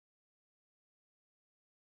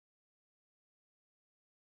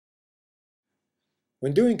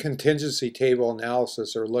When doing contingency table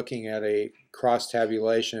analysis or looking at a cross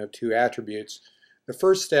tabulation of two attributes, the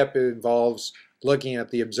first step involves looking at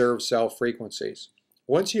the observed cell frequencies.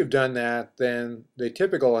 Once you've done that, then the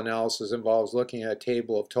typical analysis involves looking at a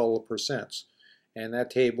table of total percents, and that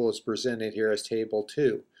table is presented here as table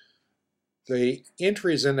 2. The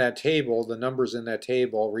entries in that table, the numbers in that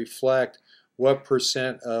table, reflect what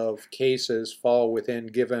percent of cases fall within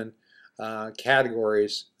given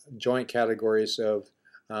categories, joint categories of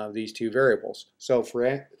these two variables. So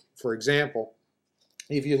for example,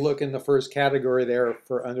 if you look in the first category there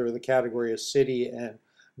for under the category of city and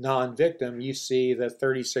non-victim, you see that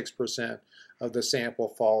 36% of the sample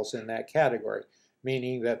falls in that category,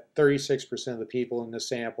 meaning that 36% of the people in the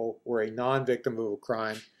sample were a non-victim of a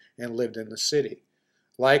crime and lived in the city.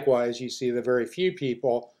 Likewise, you see that very few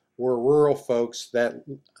people were rural folks that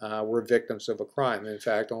were victims of a crime. In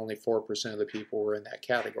fact, only 4% of the people were in that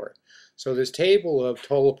category. So this table of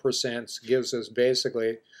total percents gives us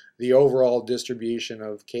basically the overall distribution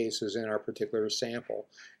of cases in our particular sample.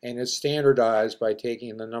 And it's standardized by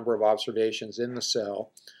taking the number of observations in the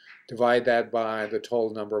cell, divide that by the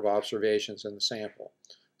total number of observations in the sample.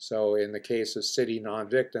 So in the case of city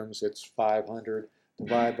non-victims, it's 500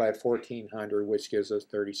 divided by 1,400, which gives us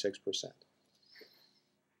 36%.